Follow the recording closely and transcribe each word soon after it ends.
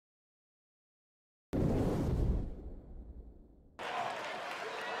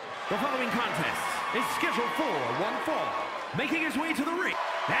The following contest is scheduled for one fall. Making his way to the ring,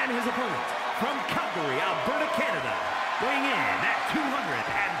 and his opponent from Calgary, Alberta, Canada, weighing in at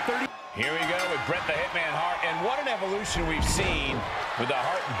 230. Here we go with Bret the Hitman Hart, and what an evolution we've seen with the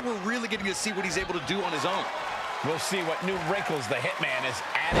Hart. We're really getting to see what he's able to do on his own. We'll see what new wrinkles the Hitman has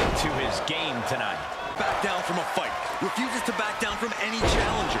added to his game tonight. Back down from a fight. Refuses to back down from any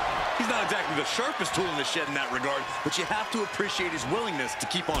challenger. He's not exactly the sharpest tool in the shed in that regard, but you have to appreciate his willingness to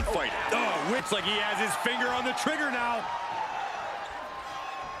keep on fighting. Oh, looks like he has his finger on the trigger now.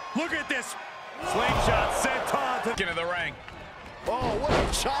 Look at this. Slingshot senton into the ring. Oh, what a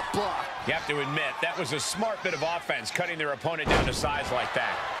chop block. You have to admit, that was a smart bit of offense, cutting their opponent down to size like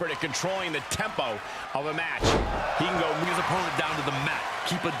that. Pretty controlling the tempo of a match. He can go move his opponent down to the mat,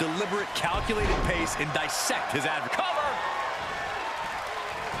 keep a deliberate, calculated pace, and dissect his adversary. Cover!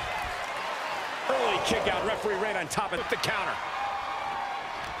 Early kick out, referee right on top of the counter.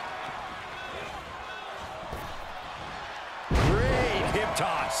 Great hip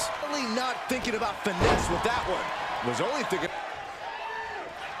toss. Really not thinking about finesse with that one. Was only thinking...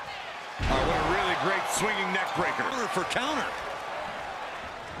 Oh, what a really great swinging neck breaker. Counter for counter.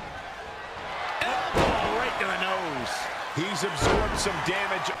 Elbow right to the nose. He's absorbed some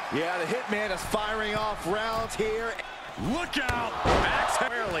damage. Yeah, the Hitman is firing off rounds here. Look out! Max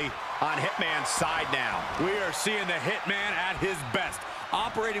Fairley on Hitman's side now. We are seeing the Hitman at his best,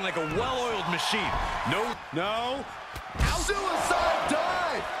 operating like a well-oiled machine. No. Suicide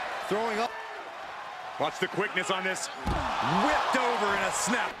dive! Throwing up. Watch the quickness on this. Whipped over in a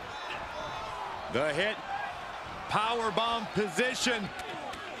snap. The hit. Powerbomb position.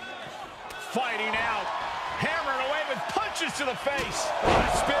 Fighting out. Hammering away with punches to the face.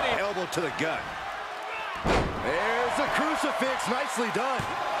 Spinning elbow to the gut. There's the crucifix. Nicely done.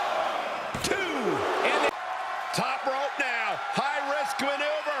 Two. In the top rope now. High-risk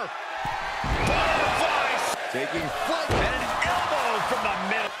maneuver. Butterfly. Taking flight. And an elbow from the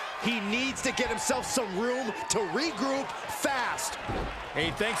middle. He needs to get himself some room to regroup fast.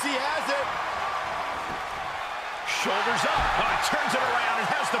 He thinks he has it. Shoulders up. Turns it around and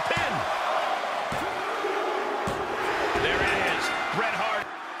has the pin. There it is. Bret Hart.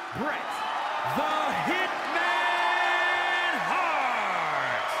 Bret the Hitman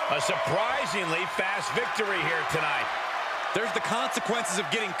Hart. A surprisingly fast victory here tonight. There's the consequences of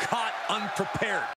getting caught unprepared.